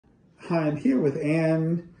time here with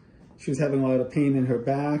Anne. She was having a lot of pain in her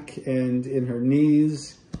back and in her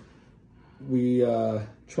knees. We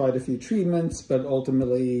tried a few treatments, but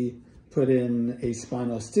ultimately put in a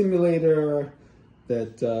spinal stimulator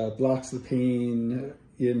that blocks the pain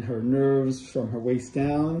in her nerves from her waist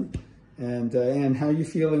down. And Anne, how are you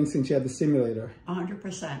feeling since you had the stimulator?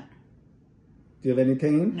 100%. Do you have any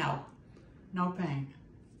pain? No, no pain.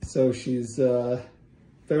 So she's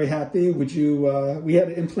very happy. Would you, we had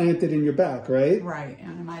it implanted in your back, right? Right,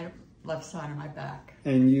 and in my left side of my back.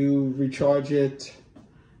 And you recharge it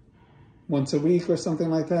once a week or something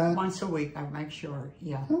like that? Once a week, I make sure,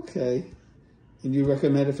 yeah. Okay. And you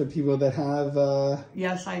recommend it for people that have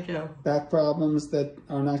yes, I do. back problems that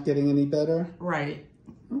are not getting any better? Right.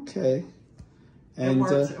 Okay. And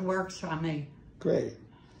it works on me. Great.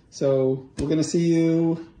 So we're going to see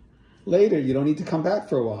you later. You don't need to come back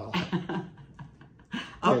for a while.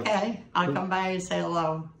 Okay. I'll come by and say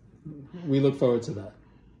hello. We look forward to that.